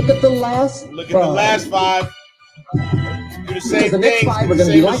like. Look at the last 5. Look at the last 5. Do the same because the next thing, 5 are going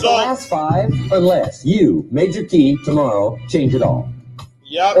to be like the last 5 unless you, major key, tomorrow, change it all.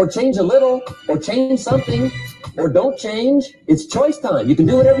 Yep. Or change a little, or change something, or don't change. It's choice time. You can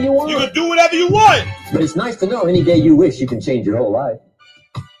do whatever you want. You can do whatever you want. But it's nice to know any day you wish you can change your whole life.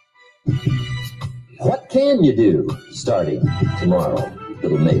 What can you do starting tomorrow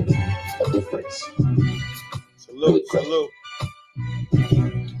that'll make a difference? Salute.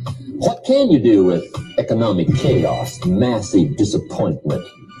 What can you do with economic chaos, massive disappointment,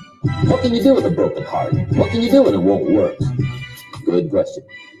 What can you do with a broken heart? What can you do when it won't work? Good question.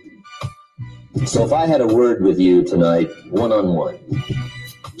 So if I had a word with you tonight, one-on-one,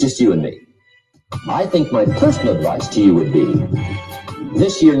 just you and me, I think my personal advice to you would be,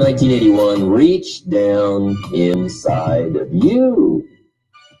 this year, 1981, reach down inside of you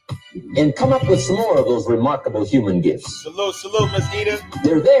and come up with some more of those remarkable human gifts. Salute, Miss Edith.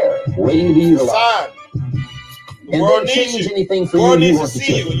 They're there, waiting to be utilized. Sign. The And world don't needs change you. anything for The you world you needs to want to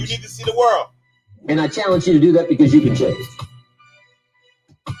see you, and you change. need to see the world. And I challenge you to do that because you can change.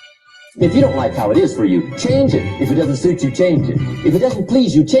 If you don't like how it is for you, change it. If it doesn't suit you, change it. If it doesn't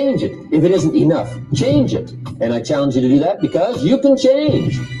please you, change it. If it isn't enough, change it. And I challenge you to do that because you can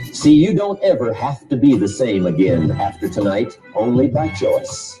change. See, you don't ever have to be the same again after tonight, only by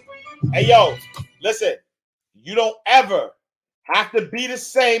choice. Hey, yo, listen. You don't ever have to be the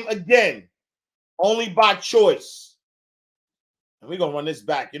same again, only by choice. And we're going to run this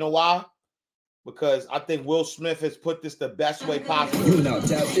back. You know why? Because I think Will Smith has put this the best way possible. You're now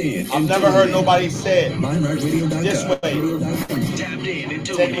tapped in. I've never heard nobody say it MindRightRadio.com. this way. Tapped in and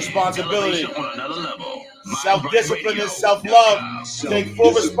tuned Take in. responsibility. Elevation on another level. Self-discipline MindRightRadio.com. is self-love. Take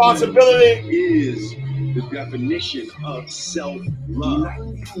full responsibility. Is the definition of self-love.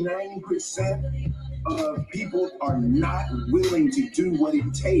 99% of people are not willing to do what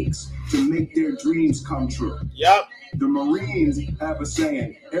it takes to make their dreams come true. Yep. The Marines have a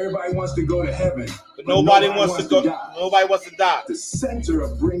saying, everybody wants to go to heaven, But nobody wants to go. die. Nobody wants to die. The center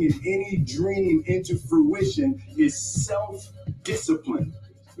of bringing any dream into fruition is self-discipline.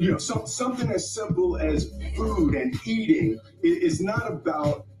 You know, something as simple as food and eating is not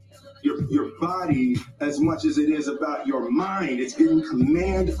about your body as much as it is about your mind. It's getting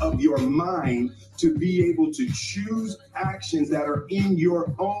command of your mind to be able to choose actions that are in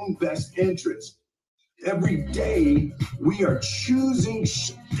your own best interest. Every day, we are choosing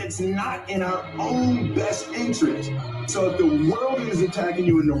shit that's not in our own best interest. So if the world is attacking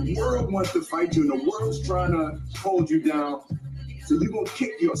you and the world wants to fight you and the world's trying to hold you down, so you're going to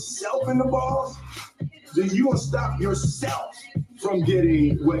kick yourself in the balls? Then you're going to stop yourself from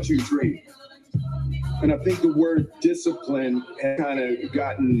getting what you dream. And I think the word discipline has kind of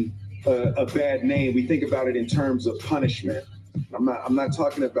gotten a bad name. We think about it in terms of punishment. I'm not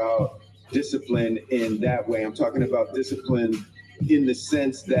talking about discipline in that way. I'm talking about discipline in the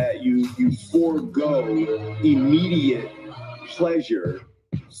sense that you forego immediate pleasure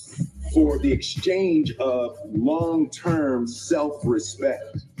for the exchange of long-term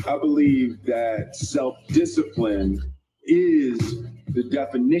self-respect. I believe that self-discipline is the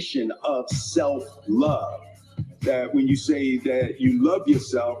definition of self-love. That when you say that you love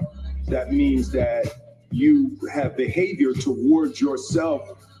yourself, that means that you have behavior towards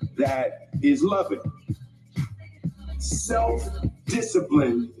yourself that is loving.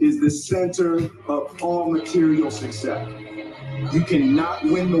 Self-discipline is the center of all material success. You cannot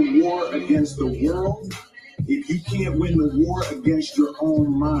win the war against the world if you can't win the war against your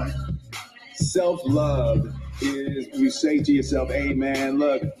own mind. Self-love is you say to yourself, hey man,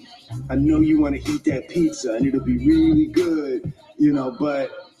 look, I know you want to eat that pizza and it'll be really good, you know,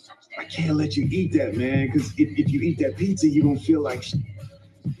 but I can't let you eat that, man, because if you eat that pizza, you're going to feel like shit.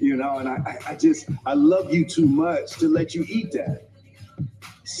 You know, and I love you too much to let you eat that.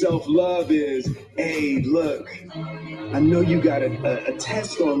 Self-love is, hey, look, I know you got a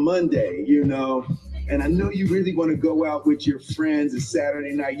test on Monday, you know, and I know you really want to go out with your friends. It's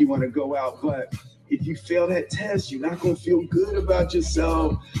Saturday night, you want to go out, but if you fail that test, you're not going to feel good about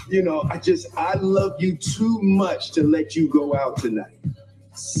yourself. You know, I love you too much to let you go out tonight.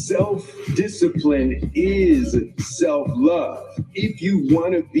 Self-discipline is self-love. If you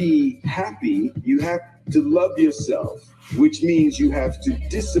want to be happy, you have to love yourself, which means you have to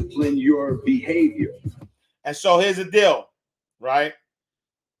discipline your behavior. And so here's the deal, right?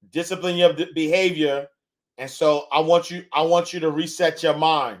 Discipline your behavior. And so I want you to reset your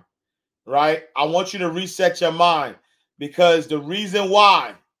mind, right? I want you to reset your mind because the reason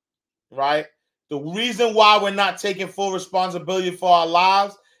why, right? The reason why we're not taking full responsibility for our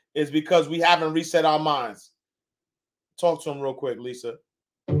lives is because we haven't reset our minds. Talk to him real quick, Lisa.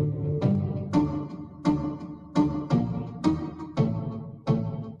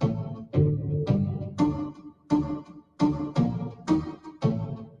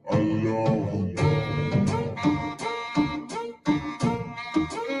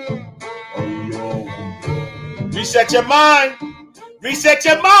 Reset your mind. Reset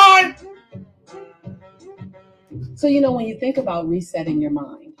your mind. So, you know, when you think about resetting your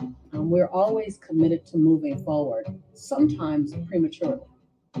mind, we're always committed to moving forward, sometimes prematurely.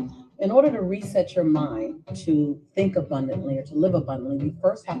 In order to reset your mind to think abundantly or to live abundantly, you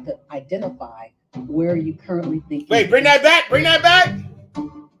first have to identify where you currently think. Wait, bring that back. Bring that back.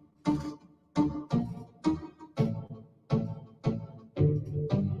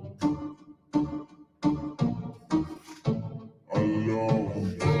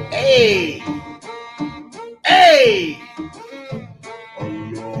 Hey. Hey.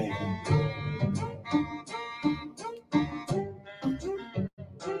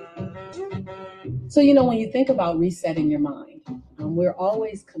 So, you know, when you think about resetting your mind, we're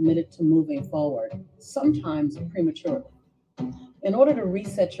always committed to moving forward, sometimes prematurely. In order to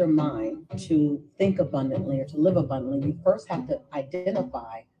reset your mind to think abundantly or to live abundantly, you first have to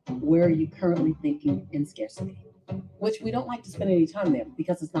identify where you're currently thinking in scarcity, which we don't like to spend any time there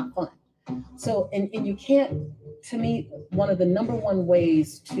because it's not fun. So, and you can't, to me, one of the number one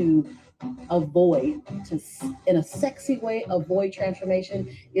ways to avoid, in a sexy way, avoid transformation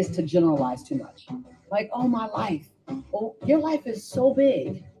is to generalize too much. Like, oh, my life. Oh, your life is so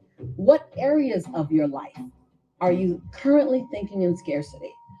big. What areas of your life are you currently thinking in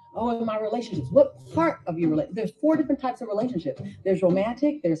scarcity? Oh, in my relationships. What part of your relationship? There's 4 different types of relationships. There's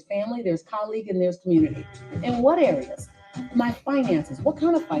romantic, there's family, there's colleague, and there's community. In what areas? My finances. What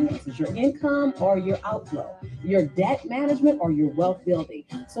kind of finances? Your income or your outflow? Your debt management or your wealth building?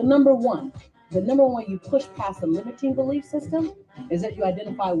 So number one, the number one way you push past a limiting belief system is that you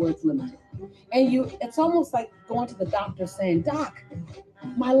identify where it's limited. And it's almost like going to the doctor saying, Doc,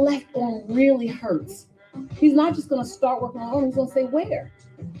 my left arm really hurts. He's not just going to start working on it. He's going to say, where?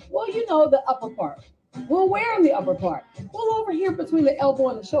 Well, you know, the upper part. Well, where in the upper part? Well, over here between the elbow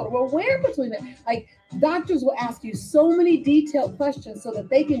and the shoulder. Well, where between the, like, doctors will ask you so many detailed questions so that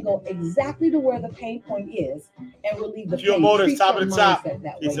they can go exactly to where the pain point is and relieve the Geo pain. Motors, top of the top.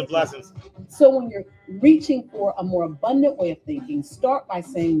 Peace and blessings. So when you're reaching for a more abundant way of thinking, start by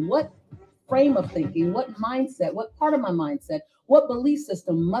saying, what frame of thinking, what mindset, what part of my mindset, what belief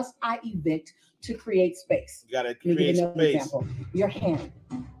system must I evict to create space? You got to create space. Example. Your hand.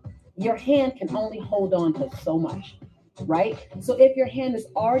 Your hand can only hold on to so much, right? So if your hand is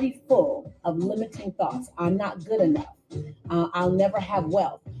already full of limiting thoughts, I'm not good enough, I'll never have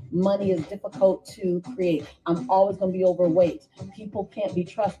wealth, money is difficult to create, I'm always going to be overweight, people can't be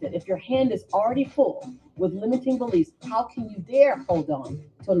trusted. If your hand is already full with limiting beliefs, how can you dare hold on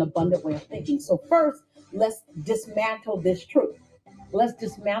to an abundant way of thinking? So first, let's dismantle this truth. Let's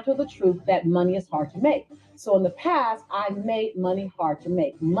dismantle the truth that money is hard to make. So in the past, I made money hard to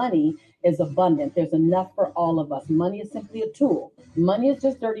make. Money is abundant. There's enough for all of us. Money is simply a tool. Money is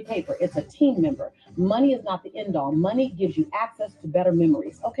just dirty paper. It's a team member. Money is not the end all. Money gives you access to better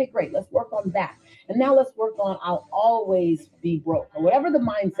memories. Okay, great. Let's work on that. And now let's work on I'll always be broke, or whatever the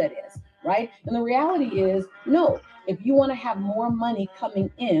mindset is, right? And the reality is, no, if you want to have more money coming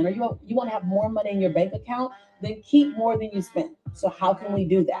in, or you want to have more money in your bank account, then keep more than you spend. So how can we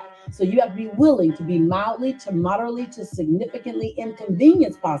do that? So you have to be willing to be mildly to moderately to significantly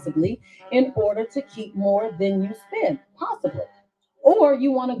inconvenienced possibly in order to keep more than you spend, possibly. Or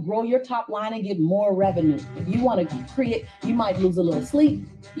you want to grow your top line and get more revenue. You want to create, you might lose a little sleep.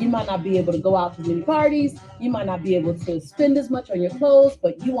 You might not be able to go out to many parties. You might not be able to spend as much on your clothes,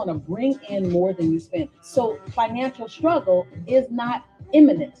 but you want to bring in more than you spend. So financial struggle is not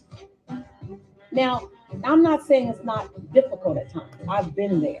imminent. Now, I'm not saying it's not difficult at times. I've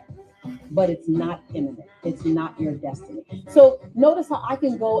been there, but it's not imminent. It's not your destiny. So notice how I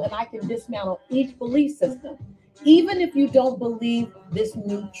can go and I can dismantle each belief system, even if you don't believe this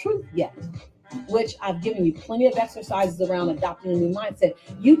new truth yet, which I've given you plenty of exercises around adopting a new mindset.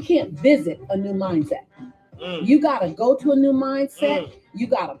 You can't visit a new mindset. You got to go to a new mindset. You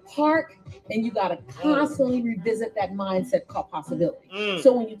got to park, and you got to constantly revisit that mindset called possibility.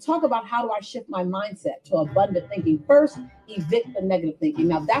 So when you talk about how do I shift my mindset to abundant thinking, first, evict the negative thinking.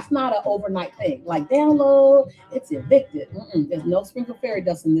 Now, that's not an overnight thing. Like download, it's evicted. There's no sprinkle fairy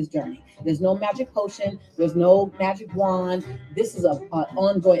dust in this journey. There's no magic potion. There's no magic wand. This is a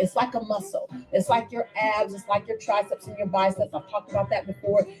ongoing. It's like a muscle. It's like your abs. It's like your triceps and your biceps. I've talked about that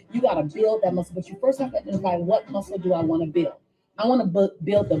before. You got to build that muscle, but you first have to identify what muscle do I want to build. I want to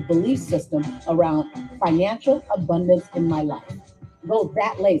build the belief system around financial abundance in my life. Go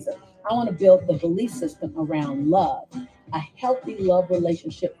that laser. I want to build the belief system around love, a healthy love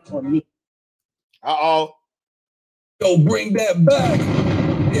relationship for me. Yo, bring that back.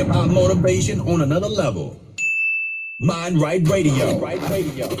 Hip hop motivation on another level. Mind Right Radio.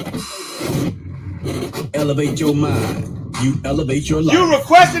 Elevate your mind. You elevate your life. You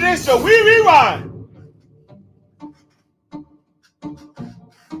requested it, so we rewind.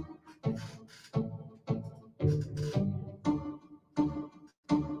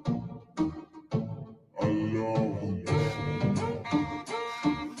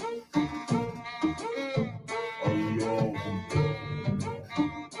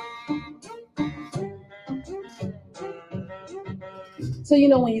 So,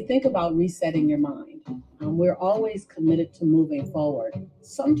 when you think about resetting your mind, we're always committed to moving forward,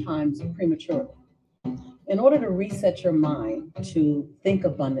 sometimes prematurely. In order to reset your mind to think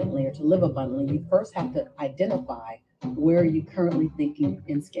abundantly or to live abundantly, you first have to identify where you're currently thinking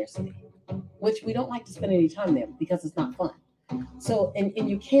in scarcity, which we don't like to spend any time there because it's not fun. So, and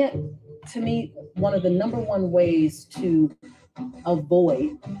you can't, to me, one of the number one ways to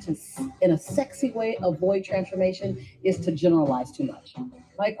avoid, in a sexy way, avoid transformation is to generalize too much.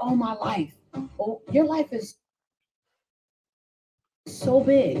 Like, oh, my life. Oh, your life is so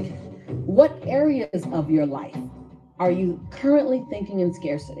big. What areas of your life are you currently thinking in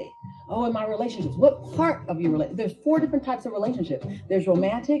scarcity? Oh, in my relationships. What part of your relationship? There's 4 different types of relationships. There's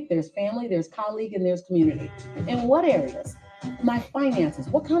romantic, there's family, there's colleague, and there's community. In what areas? My finances.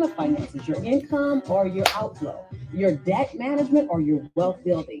 What kind of finances? Your income or your outflow? Your debt management or your wealth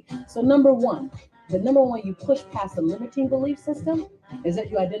building? So number one, the number one way you push past the limiting belief system is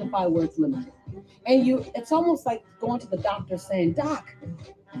that you identify where it's limited. And it's almost like going to the doctor saying, Doc,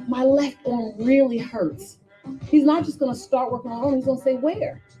 my left arm really hurts. He's not just going to start working on it. He's going to say,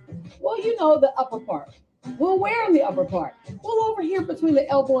 where? Well, the upper part. Well, where in the upper part? Well, over here between the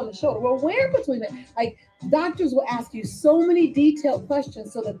elbow and the shoulder. Well, where between the, doctors will ask you so many detailed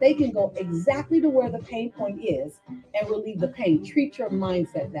questions so that they can go exactly to where the pain point is and relieve the pain. Treat your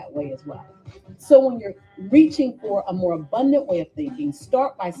mindset that way as well. So when you're reaching for a more abundant way of thinking,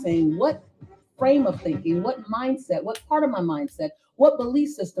 start by saying, what frame of thinking, what mindset, what part of my mindset, what belief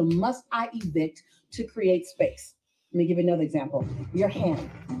system must I evict to create space? Let me give you another example. Your hand.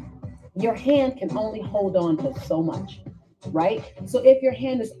 Your hand can only hold on to so much, right? So if your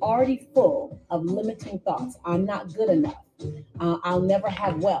hand is already full of limiting thoughts, I'm not good enough, I'll never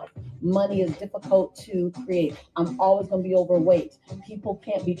have wealth, money is difficult to create, I'm always going to be overweight, people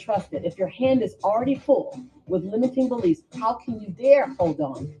can't be trusted. If your hand is already full with limiting beliefs, how can you dare hold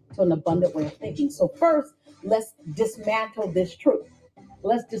on to an abundant way of thinking? So first, let's dismantle this truth.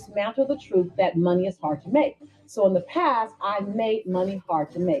 Let's dismantle the truth that money is hard to make. So in the past, I made money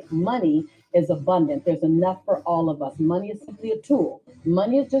hard to make. Money is abundant. There's enough for all of us. Money is simply a tool.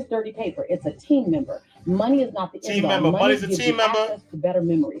 Money is just dirty paper. It's a team member. Money is not the team member. Money's a team member. Access to better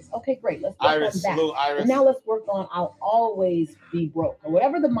memories. Okay, great. Let's work Iris, on that. salute, Iris. And now let's work on I'll always be broke, or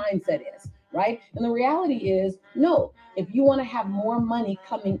whatever the mindset is, right? And the reality is, no. If you want to have more money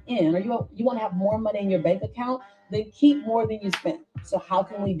coming in, or you want to have more money in your bank account, then keep more than you spend. So how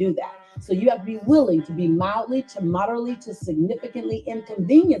can we do that? So you have to be willing to be mildly to moderately to significantly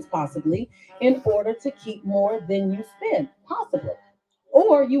inconvenienced possibly in order to keep more than you spend, possibly.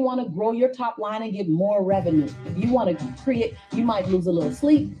 Or you want to grow your top line and get more revenue. You want to create, you might lose a little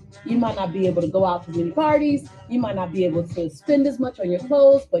sleep. You might not be able to go out to many parties. You might not be able to spend as much on your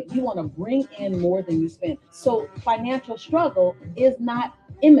clothes, but you want to bring in more than you spend. So financial struggle is not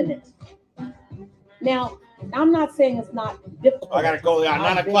imminent. Now, I'm not saying it's not difficult. I gotta go.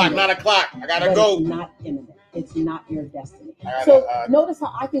 9 o'clock. 9 o'clock. I gotta go. It's not imminent. It's not your destiny. So notice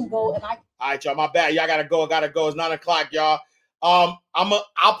how I can go and I. All right, y'all. My bad. Y'all gotta go. I gotta go. It's 9 o'clock, y'all.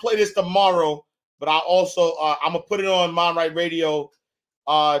 I'll play this tomorrow, but I'll also I'm gonna put it on Mind Right Radio,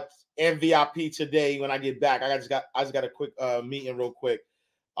 and VIP today when I get back. I just got a quick meeting real quick.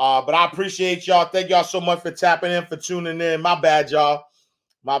 But I appreciate y'all. Thank y'all so much for tapping in, for tuning in. My bad, y'all.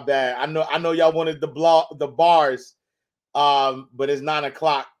 My bad. I know y'all wanted the bars, but it's 9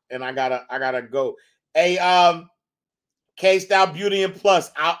 o'clock and I gotta go. Hey, K-Style Beauty and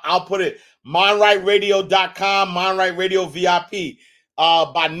Plus. I'll put it mindrightradio.com, Mind Right Radio VIP.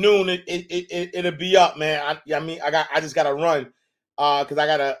 By noon it'll be up, man. I just gotta run because I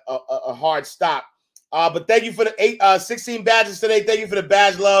got a hard stop. But thank you for the 16 badges today. Thank you for the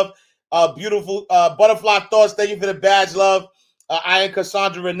badge love. Beautiful Butterfly Thoughts. Thank you for the badge love. I am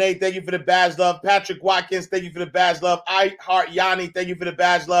Cassandra Renee. Thank you for the badge love. Patrick Watkins. Thank you for the badge love. I Heart Yanni. Thank you for the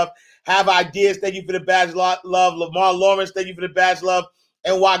badge love. Have Ideas. Thank you for the badge love. Lamar Lawrence. Thank you for the badge love.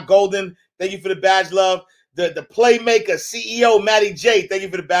 NY Golden. Thank you for the badge love. The Playmaker CEO Matty J. Thank you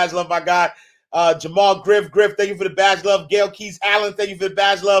for the badge love, my God. Jamal Griff. Thank you for the badge love. Gail Keys Allen. Thank you for the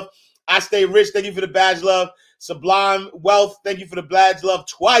badge love. I Stay Rich. Thank you for the badge love. Sublime Wealth. Thank you for the badge love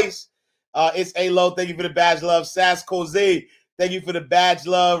twice. It's A-Lo. Thank you for the badge love. Sass Coze. Thank you for the badge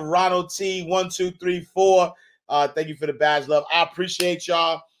love. Ronald T. 1, 2, 3, 4. Thank you for the badge love. I appreciate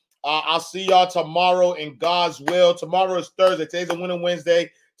y'all. I'll see y'all tomorrow in God's will. Tomorrow is Thursday. Today's a Winning Wednesday.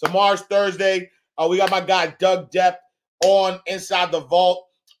 Tomorrow's Thursday. We got my guy Doug Depp on Inside the Vault.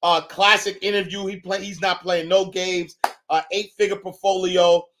 Classic interview. He's not playing no games. 8-figure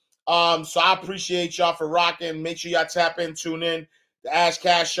portfolio. So I appreciate y'all for rocking. Make sure y'all tap in, tune in. The Ash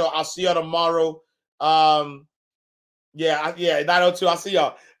Cash Show. I'll see y'all tomorrow. Yeah, 902. I'll see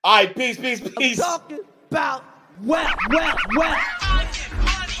y'all. All right, peace. I'm talking about well.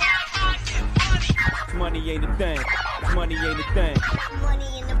 Money ain't a thing. Money ain't a thing. Money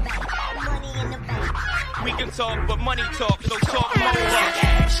in the bank. Money in the bank. We can talk, but money talk, so talk more.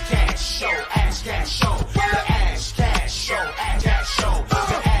 Cash show,